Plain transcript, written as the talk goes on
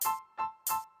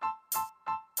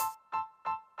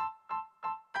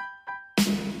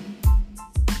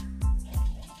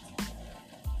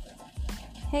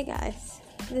Hey guys,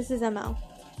 this is ML.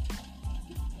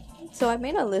 So I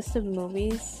made a list of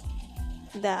movies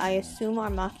that I assume are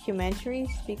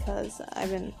mockumentaries because I've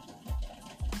been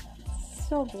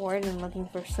so bored and looking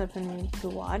for something to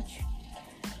watch,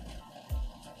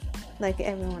 like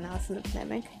everyone else in the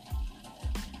pandemic.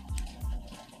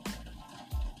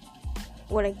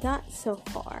 What I got so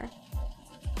far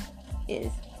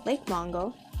is Lake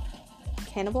Mongo,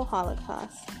 Cannibal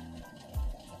Holocaust,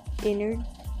 Inner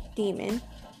Demon,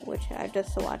 which I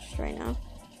just watched right now,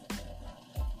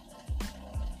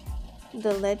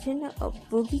 The Legend of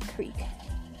Boogie Creek.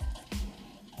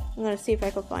 I'm gonna see if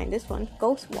I can find this one.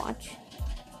 Ghost Watch,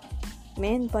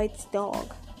 Man Bites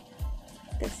Dog.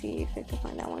 Let's see if I can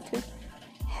find that one too.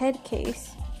 Head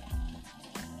Case.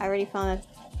 I already found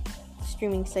a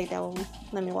streaming site that will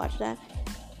let me watch that.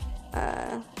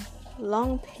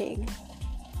 Long Pig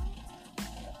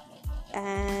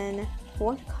and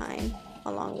Fourth Kind,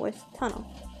 along with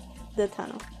The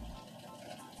Tunnel,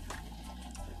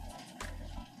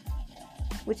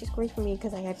 which is great for me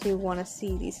because I actually want to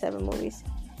see these 7 movies.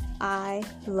 I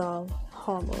love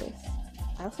horror movies.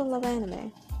 I also love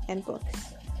anime and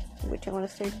books, which I want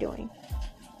to start doing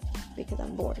because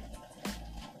I'm bored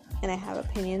and I have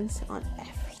opinions on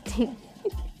everything.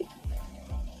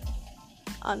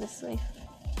 Honestly.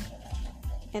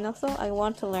 And also I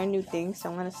want to learn new things, so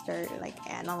I'm going to start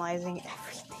analyzing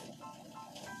everything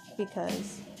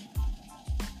because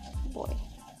boy,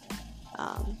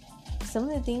 some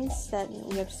of the things that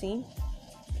we have seen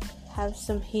have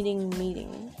some hidden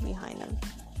meaning behind them,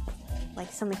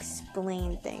 like some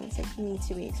explained things that need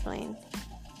to be explained,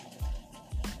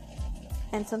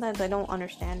 and sometimes I don't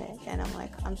understand it and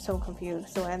I'm so confused,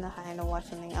 so I end up having to watch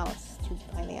something else to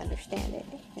finally understand it.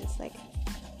 It's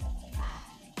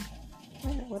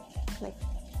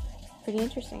pretty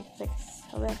interesting. It's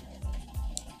so bad.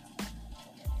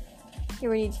 You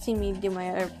already see me do my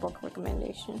other book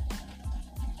recommendation.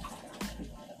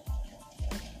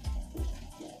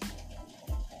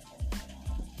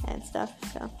 And stuff,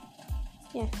 so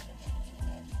yeah.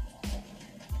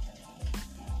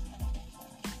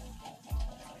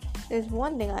 There's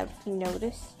one thing I've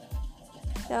noticed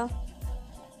though,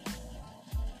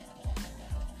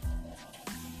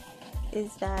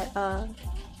 is that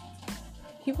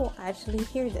people actually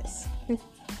hear this.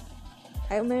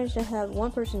 I managed to have one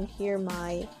person hear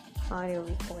my audio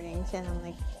recordings, and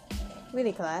I'm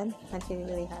really glad. Actually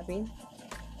really happy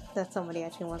that somebody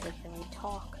actually wants to hear me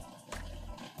talk.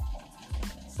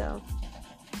 So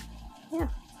yeah.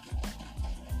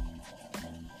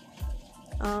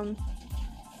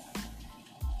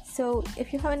 So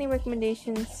if you have any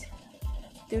recommendations,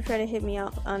 do try to hit me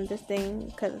up on this thing,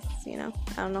 because I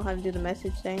don't know how to do the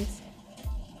message things.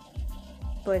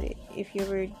 But if you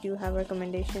ever do have a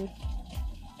recommendation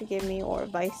to give me or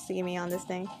advice to give me on this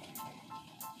thing,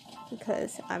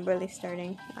 because I'm really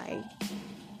I'm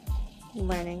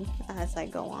learning as I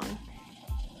go on.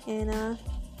 And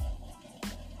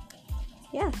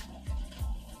yeah.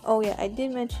 Oh yeah, I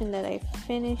did mention that I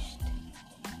finished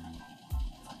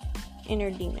Inner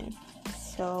Demon,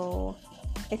 so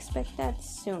expect that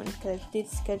soon, because I did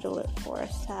schedule it for a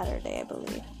Saturday, I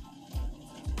believe,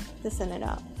 to send it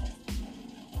out.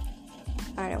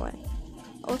 Alright,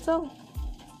 also,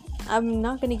 I'm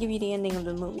not going to give you the ending of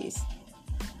the movies.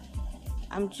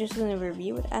 I'm just going to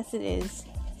review it as it is,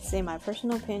 say my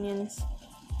personal opinions,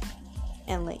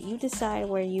 and let you decide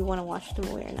whether you want to watch the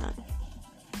movie or not.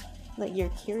 Let your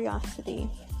curiosity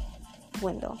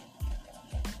dwindle.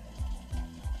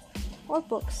 Or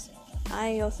books.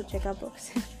 I also check out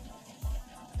books. So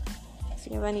if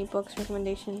you have any books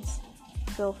recommendations,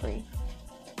 feel free.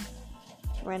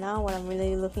 Right now, what I'm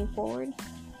really looking forward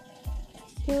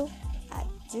to at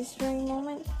this very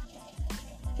moment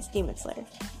is Demon Slayer.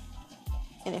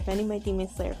 And if any of my Demon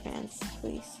Slayer fans,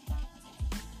 please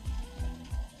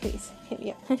hit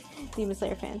me up. Demon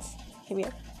Slayer fans, hit me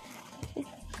up.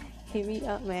 Hit me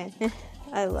up, man.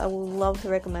 I would love to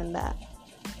recommend that.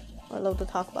 I'd love to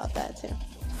talk about that too.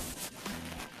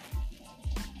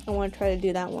 I want to try to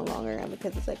do that one longer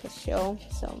because it's like a show,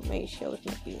 so maybe shows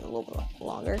might be a little bit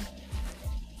longer.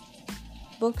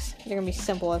 Books, they're gonna be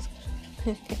simple as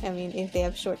I mean, if they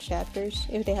have short chapters,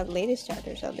 if they have latest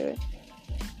chapters, I'll do it.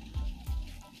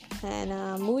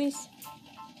 And movies,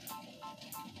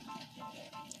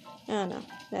 I don't know.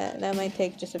 That might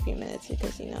take just a few minutes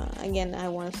because again, I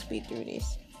want to speed through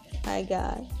these. I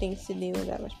got things to do, I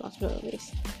got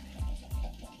responsibilities.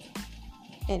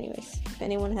 Anyways, if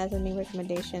anyone has any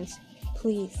recommendations,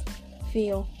 please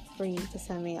feel free to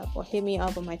send me up or hit me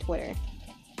up on my Twitter.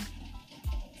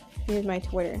 Here's my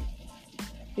Twitter,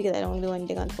 because I don't do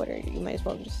anything on Twitter. You might as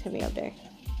well just hit me up there.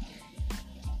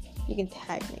 You can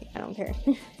tag me. I don't care.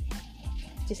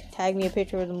 Just tag me a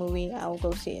picture of the movie. I will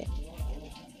go see it.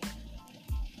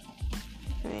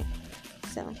 Alright.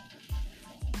 So,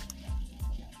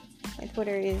 my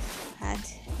Twitter is at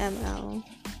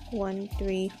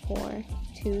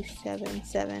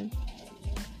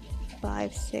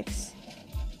ML13427756.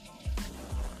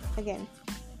 Again,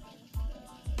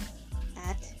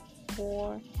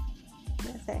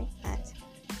 at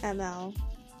ML,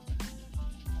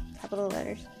 capital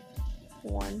letters,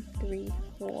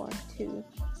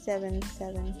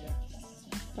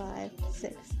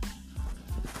 13427756.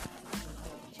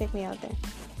 Check me out there.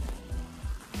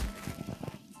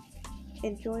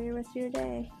 Enjoy the rest of your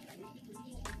day.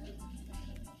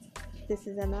 This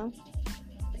is ML.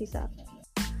 Peace out.